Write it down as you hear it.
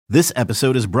This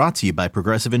episode is brought to you by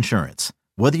Progressive Insurance.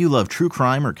 Whether you love true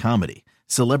crime or comedy,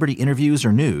 celebrity interviews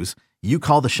or news, you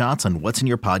call the shots on what's in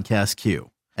your podcast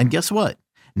queue. And guess what?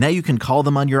 Now you can call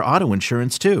them on your auto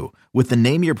insurance too with the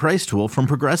Name Your Price tool from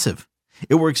Progressive.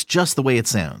 It works just the way it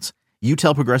sounds. You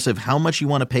tell Progressive how much you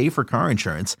want to pay for car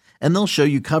insurance, and they'll show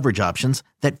you coverage options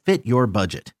that fit your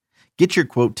budget. Get your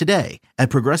quote today at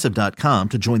Progressive.com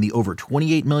to join the over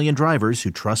 28 million drivers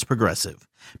who trust Progressive.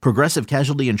 Progressive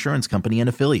Casualty Insurance Company and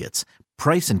Affiliates.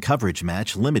 Price and coverage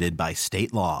match limited by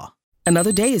state law.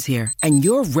 Another day is here, and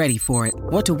you're ready for it.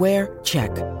 What to wear?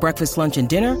 Check. Breakfast, lunch, and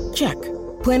dinner? Check.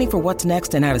 Planning for what's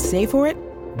next and how to save for it?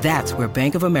 That's where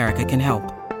Bank of America can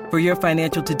help. For your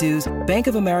financial to-dos, Bank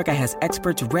of America has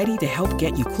experts ready to help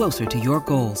get you closer to your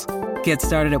goals. Get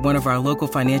started at one of our local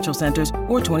financial centers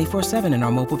or 24/7 in our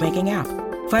mobile banking app.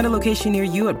 Find a location near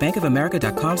you at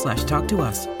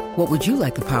bankofamerica.com/talktous. What would you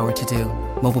like the power to do?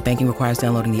 Mobile banking requires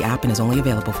downloading the app and is only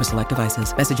available for select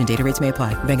devices. Message and data rates may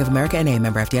apply. Bank of America N.A.,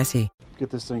 member FDIC. Get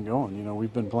this thing going. You know,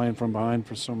 we've been playing from behind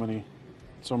for so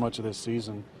much of this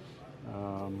season.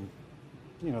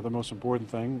 The most important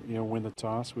thing, win the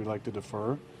toss. We like to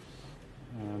defer.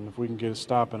 And if we can get a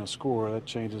stop and a score, that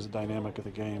changes the dynamic of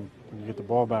the game. When you get the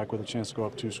ball back with a chance to go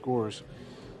up 2 scores,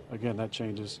 again, that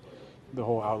changes the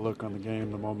whole outlook on the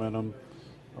game, the momentum.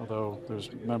 Although there's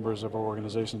members of our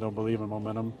organization that don't believe in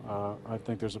momentum, I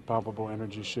think there's a palpable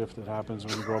energy shift that happens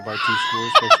when you go up by 2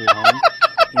 scores, especially at home,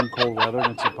 in cold weather,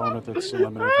 against an opponent that's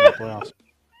eliminated from the playoffs.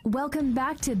 Welcome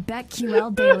back to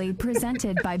BetQL Daily,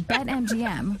 presented by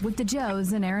BetMGM with the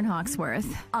Joes and Aaron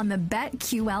Hawksworth on the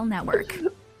BetQL Network.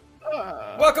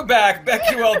 Welcome back,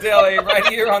 BetQL Daily, right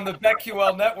here on the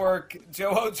BetQL Network. Joe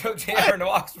Ojo, Aaron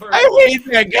Hawksworth. I hate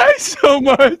that guy so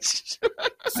much.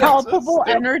 Palpable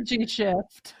energy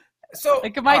shift. So,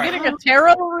 am I getting a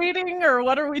tarot reading, or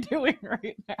what are we doing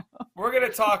right now? We're going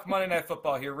to talk Monday Night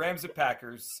Football here, Rams and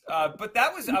Packers. But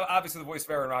that was obviously the voice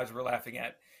of Aaron Rodgers we're laughing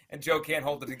at, and Joe can't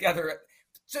hold it together.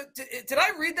 So, did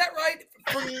I read that right?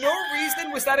 For no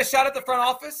reason was that a shot at the front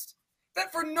office?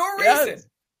 That for no reason. Yes.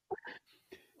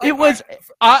 It was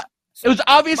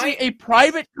obviously a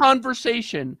private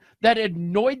conversation that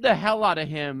annoyed the hell out of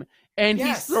him, and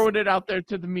he's throwing it out there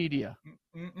to the media.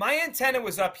 My antenna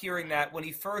was up hearing that when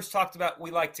he first talked about we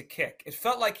like to kick. It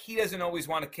felt like he doesn't always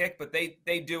want to kick, but they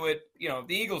do it. The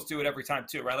Eagles do it every time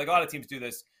too, right? Like a lot of teams do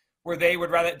this, where they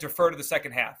would rather defer to the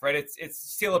second half, right? It's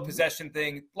still a possession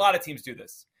thing. A lot of teams do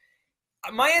this.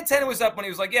 My antenna was up when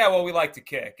he was like, yeah, well, we like to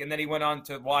kick. And then he went on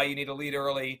to why you need a lead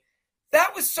early.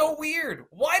 That was so weird.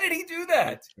 Why did he do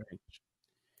that?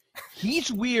 He's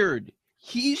weird.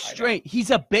 He's strange.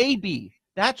 He's a baby.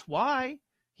 That's why.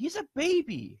 He's a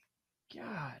baby.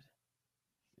 God.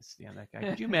 Stand that guy.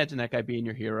 Could you imagine that guy being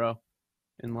your hero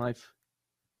in life?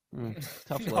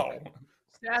 Tough luck.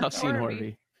 Tough scene,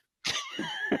 Horby.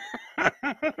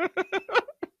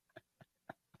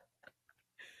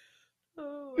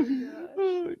 Oh, my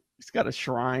gosh. He's got a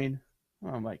shrine.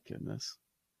 Oh, my goodness.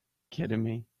 Kidding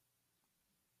me.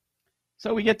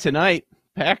 So we get tonight,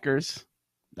 Packers.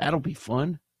 That'll be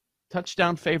fun.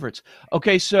 Touchdown favorites.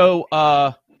 Okay, so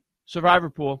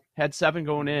Survivor Pool had 7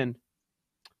 going in.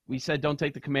 We said don't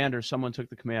take the Commanders. Someone took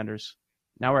the Commanders.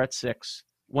 Now we're at 6.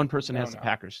 One person has the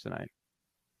Packers tonight.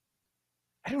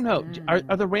 I don't know.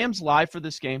 Are the Rams live for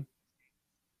this game?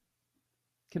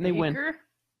 Can they win?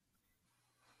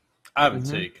 I have a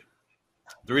take.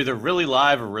 They're either really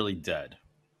live or really dead.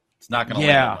 It's not going to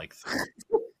land like 3.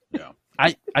 Yeah.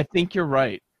 I think you're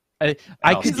right. I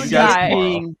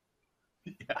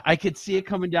could see it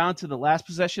coming down to the last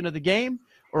possession of the game,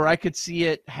 or I could see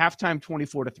it halftime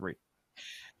 24-3.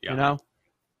 Yeah.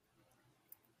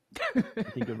 I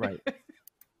think you're right.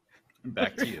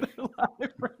 Back to you.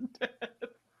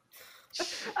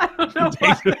 I don't know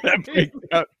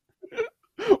why.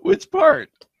 Which part?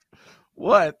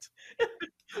 What?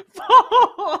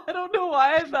 I don't know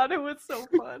why I thought it was so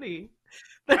funny.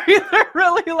 They're either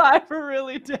really live or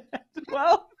really dead.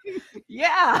 Well,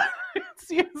 yeah, it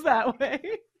seems that way.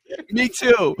 Me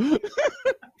too.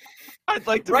 I'd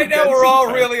like to. Right now, we're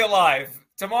all really alive.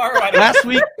 Tomorrow, last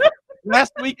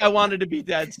week, I wanted to be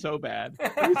dead so bad.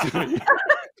 I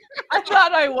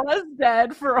thought I was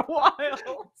dead for a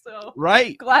while. So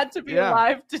right, glad to be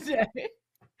alive today.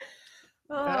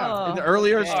 Yeah.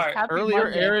 Earlier,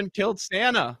 Monday. Aaron killed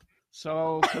Santa,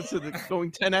 so because of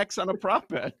going 10x on a prop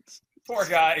bet. Poor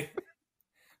guy.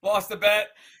 Lost the bet.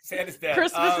 Santa's dead.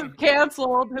 Christmas is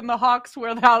canceled in the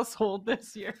Hawksworth household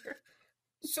this year.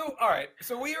 So, all right.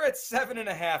 So we are at 7.5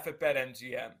 at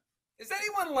BetMGM. Is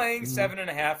anyone laying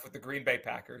 7.5 with the Green Bay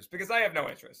Packers? Because I have no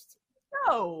interest.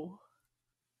 No.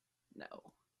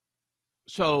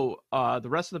 So the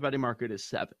rest of the betting market is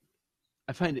 7.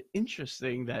 I find it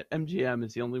interesting that MGM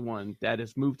is the only one that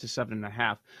has moved to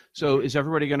 7.5. So is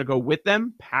everybody going to go with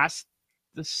them past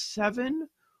the 7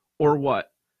 or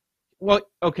what? Well,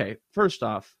 okay. First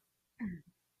off,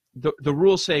 the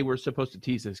rules say we're supposed to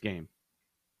tease this game.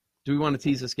 Do we want to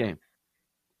tease this game?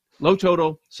 Low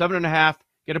total, 7.5,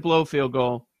 get it below field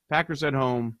goal, Packers at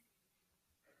home.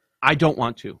 I don't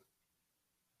want to.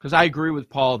 Because I agree with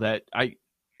Paul that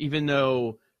even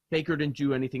though Baker didn't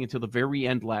do anything until the very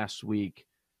end last week,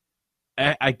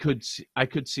 I could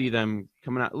see them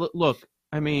coming out. Look,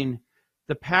 I mean,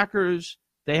 the Packers,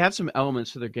 they have some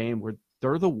elements to their game where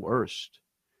they're the worst.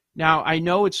 Now, I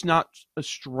know it's not a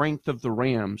strength of the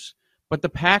Rams, but the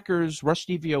Packers' rush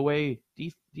DVOA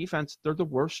defense, they're the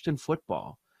worst in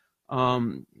football.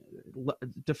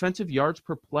 Defensive yards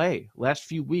per play last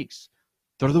few weeks,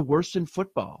 they're the worst in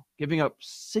football, giving up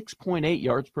 6.8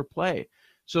 yards per play.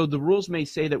 So the rules may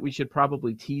say that we should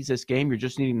probably tease this game. You're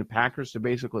just needing the Packers to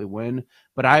basically win,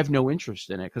 but I have no interest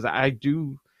in it because I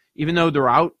do, even though they're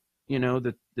out,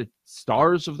 the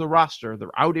stars of the roster,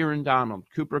 they're out Aaron Donald,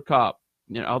 Cooper Kupp,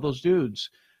 all those dudes.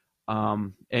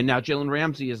 And now Jalen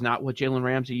Ramsey is not what Jalen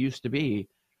Ramsey used to be.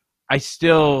 I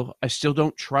still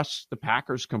don't trust the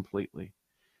Packers completely.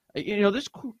 This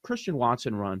Christian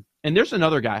Watson run, and there's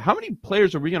another guy. How many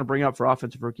players are we going to bring up for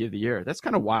Offensive Rookie of the Year? That's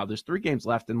kind of wild. There's 3 games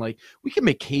left, and we can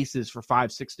make cases for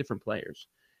 5-6 different players.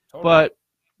 Totally.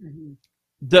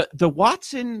 But the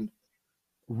Watson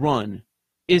run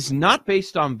is not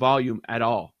based on volume at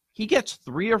all. He gets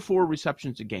 3 or 4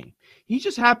 receptions a game. He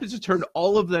just happens to turn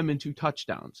all of them into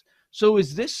touchdowns. So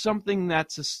is this something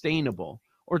that's sustainable,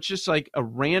 or it's just like a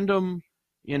random,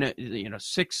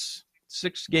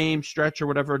 6-game stretch or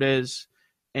whatever it is,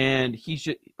 and he's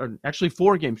just, or actually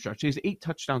 4-game stretch. He has 8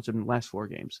 touchdowns in the last 4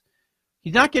 games.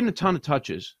 He's not getting a ton of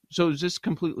touches. So is this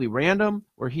completely random,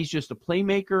 or he's just a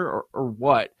playmaker, or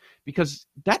what? Because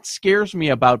that scares me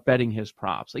about betting his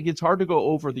props. It's hard to go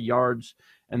over the yards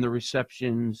and the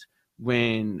receptions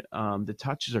when the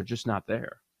touches are just not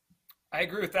there. I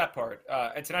agree with that part.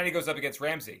 And tonight he goes up against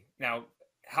Ramsey. Now,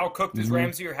 how cooked is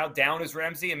Ramsey, or how down is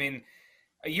Ramsey? I mean,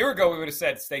 a year ago we would have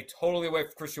said stay totally away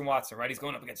from Christian Watson, right? He's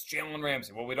going up against Jalen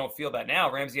Ramsey. Well, we don't feel that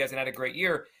now. Ramsey hasn't had a great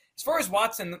year. As far as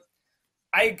Watson,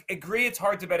 I agree it's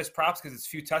hard to bet his props because it's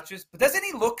few touches, but doesn't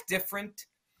he look different?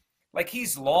 Like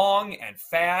he's long and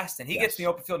fast, and he gets in the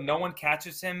open field. No one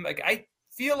catches him. I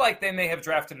feel like they may have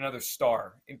drafted another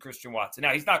star in Christian Watson.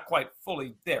 Now, he's not quite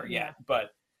fully there yet,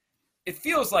 but it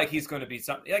feels like he's going to be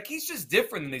something. Like he's just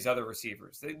different than these other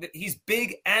receivers. He's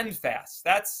big and fast.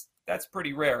 That's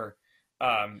pretty rare.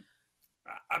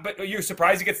 But are you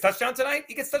surprised he gets touchdown tonight?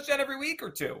 He gets touchdown every week or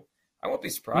 2. I won't be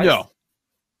surprised.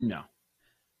 No.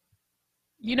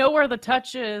 You know where the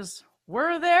touches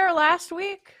were there last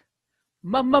week?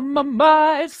 My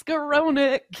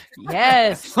Skowronek.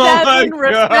 Yes. 7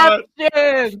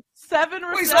 receptions. 7 receptions.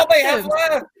 Well, he's all they have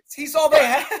left. He's all they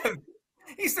have.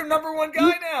 He's their number 1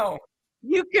 guy now.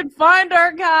 You can find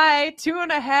our guy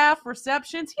 2.5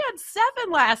 receptions. He had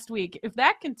 7 last week. If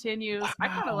that continues, I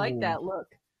kind of like that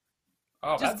look.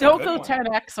 Oh, just don't go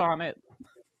 10x on it.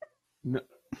 No.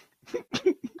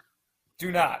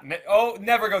 Do not.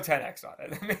 Never go 10x on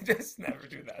it. I mean, just never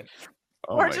do that.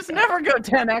 Or just never go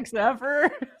 10x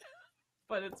ever.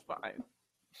 But it's fine.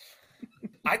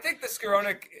 I think the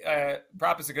Skowronek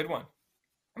prop is a good one.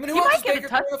 I mean, who he else might get a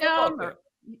touchdown.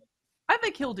 I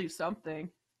think he'll do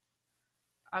something.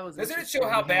 Doesn't it show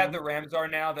how bad the Rams are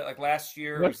now? That last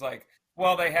year it was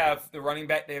they have the running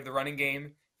back, they have the running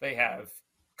game, they have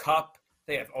Kupp,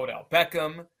 they have Odell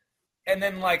Beckham, and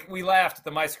then we laughed at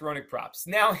the My Skowronek props.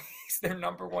 Now he's their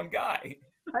number 1 guy.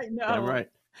 I know. Yeah, right.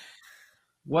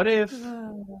 What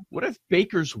if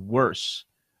Baker's worse,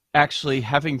 actually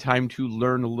having time to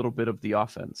learn a little bit of the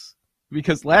offense?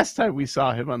 Because last time we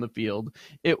saw him on the field,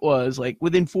 it was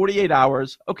within 48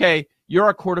 hours, okay, you're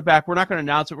our quarterback. We're not going to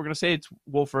announce it. We're going to say it's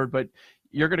Wolford, but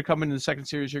you're going to come into the second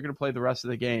series. You're going to play the rest of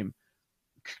the game.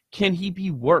 Can he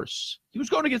be worse? He was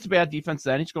going against a bad defense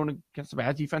then. He's going against a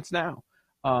bad defense now.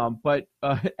 But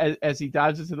as he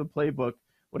dives into the playbook,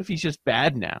 what if he's just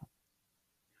bad now?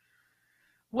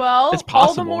 Well,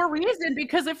 all the more reason,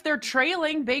 because if they're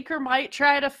trailing, Baker might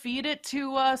try to feed it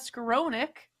to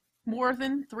Skowronek more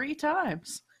than 3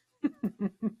 times.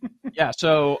 Yeah,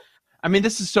 so, I mean,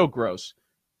 this is so gross.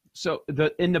 So,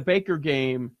 in the Baker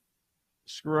game,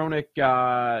 Skowronek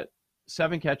got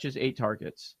 7 catches, 8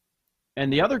 targets.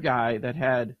 And the other guy that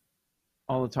had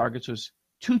all the targets was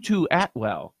Tutu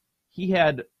Atwell. He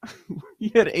had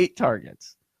 8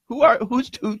 targets. Who's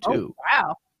Tutu? Oh,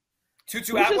 wow.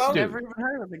 Tutu Atwell? Never even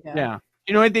heard of the guy. Yeah.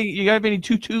 You know anything? You got any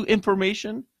Tutu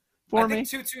information? for I me? think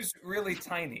Tutu's really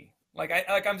tiny.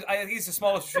 He's the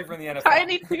smallest receiver in the NFL.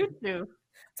 Tiny Tutu.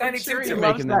 Tiny Sure, he Tutu.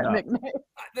 loves making that that up. nickname.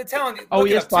 The talent. Oh, look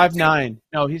he it is up, Tutu. 5'9".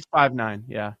 No, he's 5'9".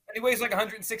 Yeah. And he weighs like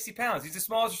 160 pounds. He's the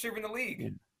smallest receiver in the league. Yeah.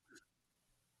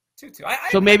 Tutu.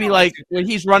 So maybe like when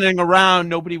he's running around,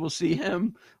 nobody will see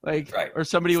him. Like, Right. or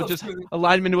somebody will So just smooth. a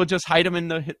lineman will just hide him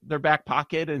in their back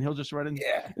pocket, and he'll just run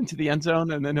Yeah. into the end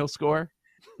zone, and then he'll score.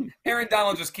 Aaron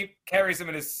Donald just carries him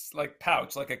in his like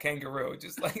pouch like a kangaroo.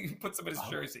 Just like he puts him in his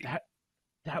jersey.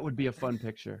 That would be a fun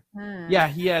picture. Hmm. Yeah,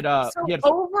 he had So he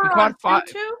over caught on five.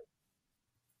 Tutu?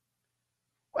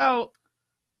 Well,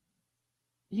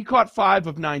 he caught 5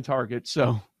 of 9 targets,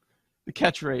 so the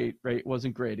catch rate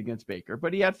wasn't great against Baker,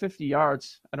 but he had 50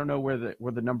 yards. I don't know where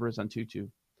the number is on Tutu.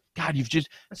 God,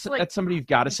 that's somebody you've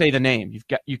got to say the name.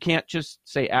 You can't just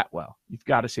say Atwell. You've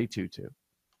got to say Tutu.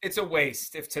 It's a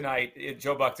waste if tonight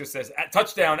Joe Buck just says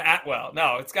touchdown Atwell.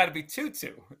 No, it's got to be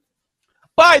Tutu.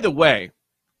 By the way,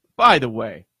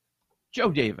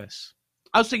 Joe Davis.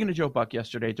 I was thinking of Joe Buck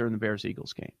yesterday during the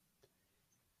Bears-Eagles game.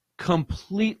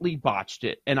 Completely botched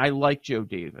it, and I like Joe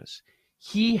Davis.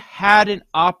 He had an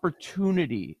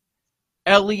opportunity.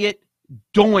 Elliott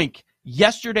doink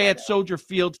yesterday at Soldier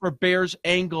Field for Bears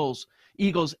Eagles,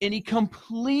 and he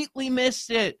completely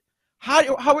missed it.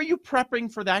 How are you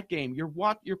prepping for that game?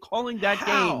 You're calling that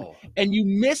game, and you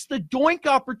missed the doink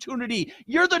opportunity.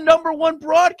 You're the #1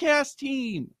 broadcast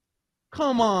team.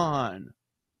 Come on.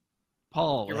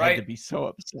 Paul You're had right. to be so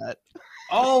upset.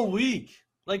 All week.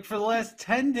 Like for the last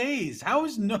 10 days. How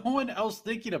is no one else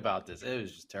thinking about this? It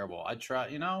was just terrible. I tried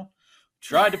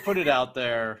to put it out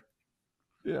there.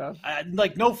 Yeah.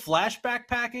 Like no flashback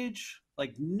package.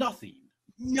 Like nothing.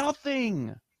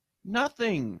 Nothing.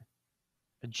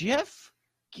 A GIF?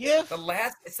 It's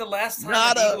the last time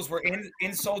Not the a- Eagles were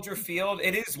in Soldier Field.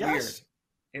 It is Yes.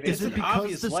 weird. Is it an because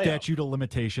obvious the layup. statute of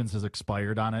limitations has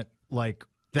expired on it? Like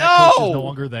that coach is no No!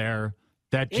 longer there.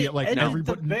 That It like ended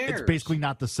everybody, the it's Bears. basically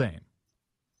not the same.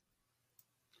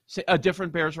 A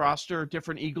different Bears roster,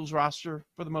 different Eagles roster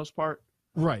for the most part.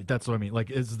 Right, that's what I mean. Like,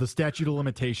 is the statute of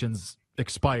limitations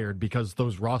expired because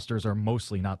those rosters are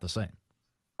mostly not the same?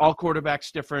 All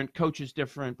quarterbacks different, coaches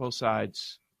different, both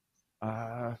sides.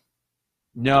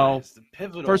 No. It's the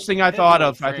pivotal- First thing I thought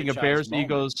of, pivotal I think of franchise Bears, moment.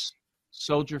 Eagles,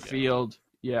 Soldier Field.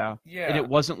 Yeah. Yeah. And it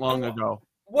wasn't long ago.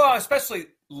 Well, especially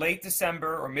late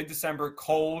December or mid-December,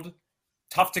 cold,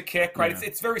 tough to kick, right? Yeah.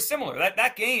 It's very similar.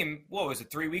 That game, what was it,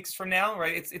 3 weeks from now,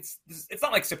 right? It's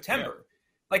not like September.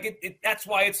 Like that's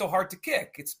why it's so hard to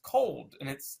kick. It's cold and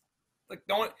it's like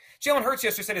Jalen Hurts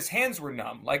yesterday said his hands were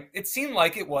numb. Like it seemed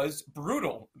like it was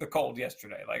brutal, the cold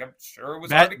yesterday. Like I'm sure it was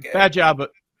hard to kick. Bad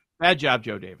job,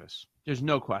 Joe Davis. There's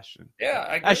no question. Yeah,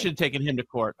 I agree. I should have taken him to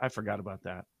court. I forgot about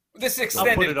that. This I'll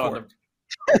extended put it on court.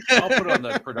 I'll put it on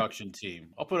the production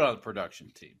team.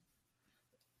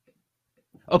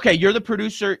 Okay, you're the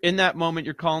producer in that moment.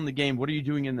 You're calling the game. What are you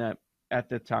doing at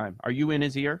that time? Are you in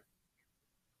his ear?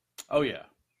 Oh yeah.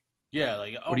 Yeah,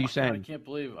 like What are you my God, saying? I can't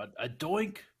believe a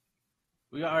doink.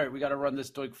 We got to run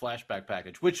this doink flashback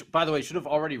package, which by the way should have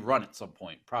already run at some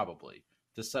point, probably,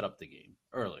 to set up the game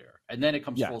earlier. And then it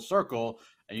comes full circle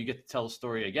and you get to tell the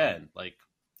story again. Like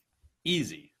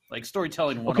easy. Like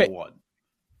storytelling 101.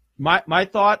 My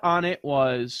thought on it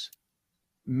was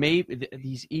maybe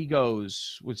these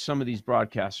egos with some of these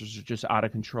broadcasters are just out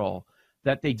of control,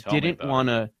 that they didn't want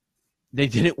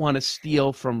to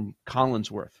steal from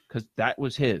Collinsworth because that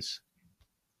was his.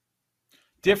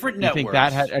 Different You networks. think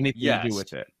that had anything to do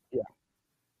with it? Yeah.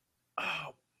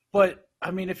 But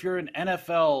I mean, if you're an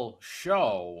NFL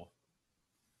show,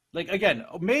 like again,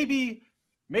 maybe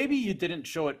you didn't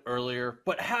show it earlier,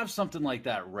 but have something like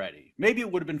that ready. Maybe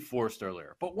it would have been forced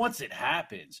earlier, but once it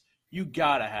happens, you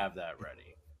gotta have that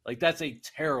ready. Like that's a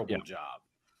terrible job.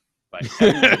 By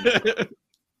everyone.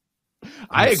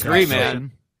 I agree,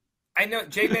 man. I know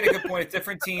Jay made a good point. It's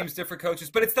different teams, different coaches,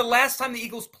 but it's the last time the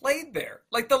Eagles played there.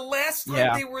 Like the last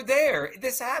time they were there,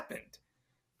 this happened.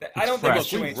 I don't think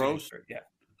it's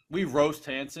we roast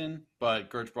Hansen, but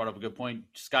Gertz brought up a good point.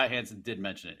 Scott Hansen did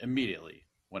mention it immediately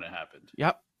when it happened.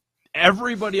 Yep.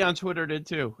 Everybody on Twitter did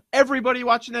too. Everybody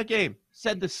watching that game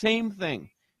said the same thing.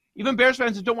 Even Bears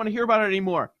fans that don't want to hear about it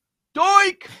anymore.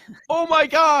 Doink! Oh my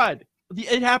God!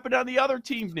 It happened on the other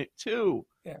team too.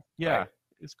 Yeah. Right.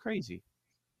 It's crazy.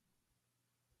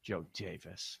 Joe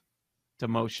Davis.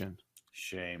 Demotion.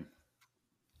 Shame.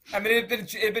 I mean,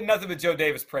 it'd been nothing but Joe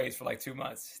Davis praise for like 2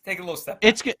 months. Take a little step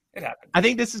back. It happened. I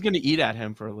think this is going to eat at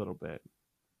him for a little bit.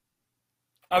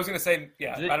 I was going to say,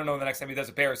 I don't know the next time he does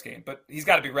a Bears game, but he's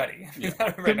got to be ready. He's got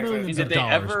to be ready next time. Did they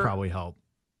ever probably help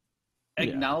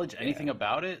acknowledge anything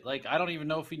about it? Like, I don't even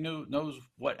know if he knows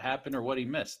what happened or what he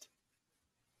missed.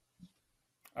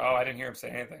 Oh, I didn't hear him say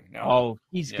anything. No. Oh,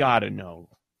 he's got to know.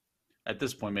 At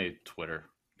this point, maybe Twitter.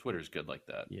 Twitter's good like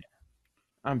that. Yeah,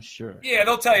 I'm sure. Yeah,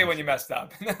 they'll tell you when you messed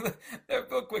up. They're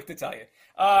real quick to tell you.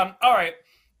 All right.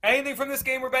 Anything from this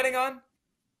game we're betting on?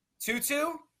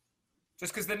 2-2?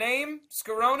 Just because the name?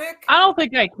 Skowronek? I don't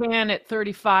think I can at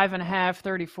 35.5,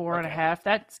 34.5.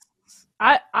 That's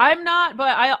I'm not,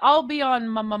 but I'll be on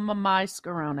my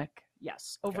Skowronek.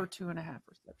 Yes, over 2.5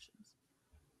 receptions.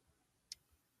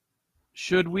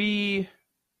 Should we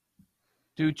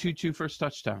do 2-2 first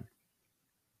touchdown?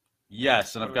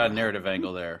 Yes, and I've got a narrative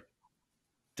angle there.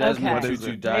 Desmond Okay.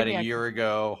 Tutu died Maybe a I year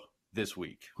ago this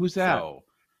week. Who's that? So,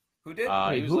 Who did?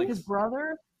 he was like His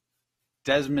brother?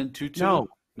 Desmond Tutu.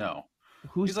 No.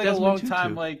 Who's Who's like Desmond a long Tutu?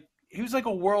 time he was like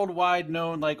a worldwide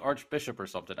known like archbishop or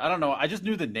something. I don't know. I just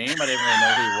knew the name. I didn't really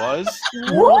know who he was.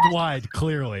 Worldwide,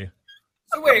 clearly.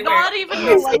 So wait. Not even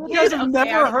related. You guys have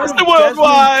never heard of Mr.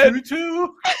 Worldwide. Desmond Tutu?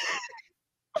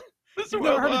 You've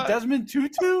never heard of Desmond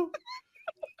Tutu?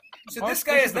 So this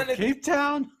guy has Archbishop of Cape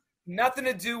Town? nothing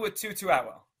to do with Tutu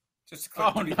Atwell. Just to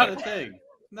Oh, to be not a clear. thing.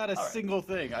 Not a All right. single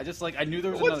thing. I just I knew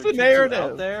there was What's another the Tutu narrative?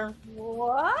 out there.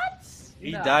 What?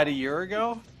 He No. died a year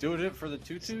ago, doing it for the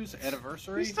Tutu's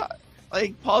anniversary.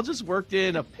 Paul just worked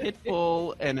in a pit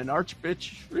bull and an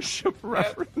archbishop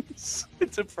reference.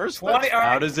 It's a first 20 touchdown. all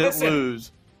right, How does it listen,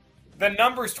 lose? The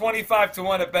number's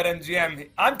 25-1 at BetMGM.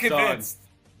 I'm convinced.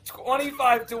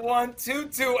 25-1,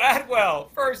 Tutu Atwell.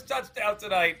 First touchdown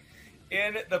tonight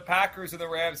in the Packers and the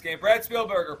Rams game. Brad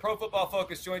Spielberger, Pro Football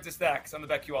Focus, joins us next on the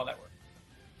BetQL Network.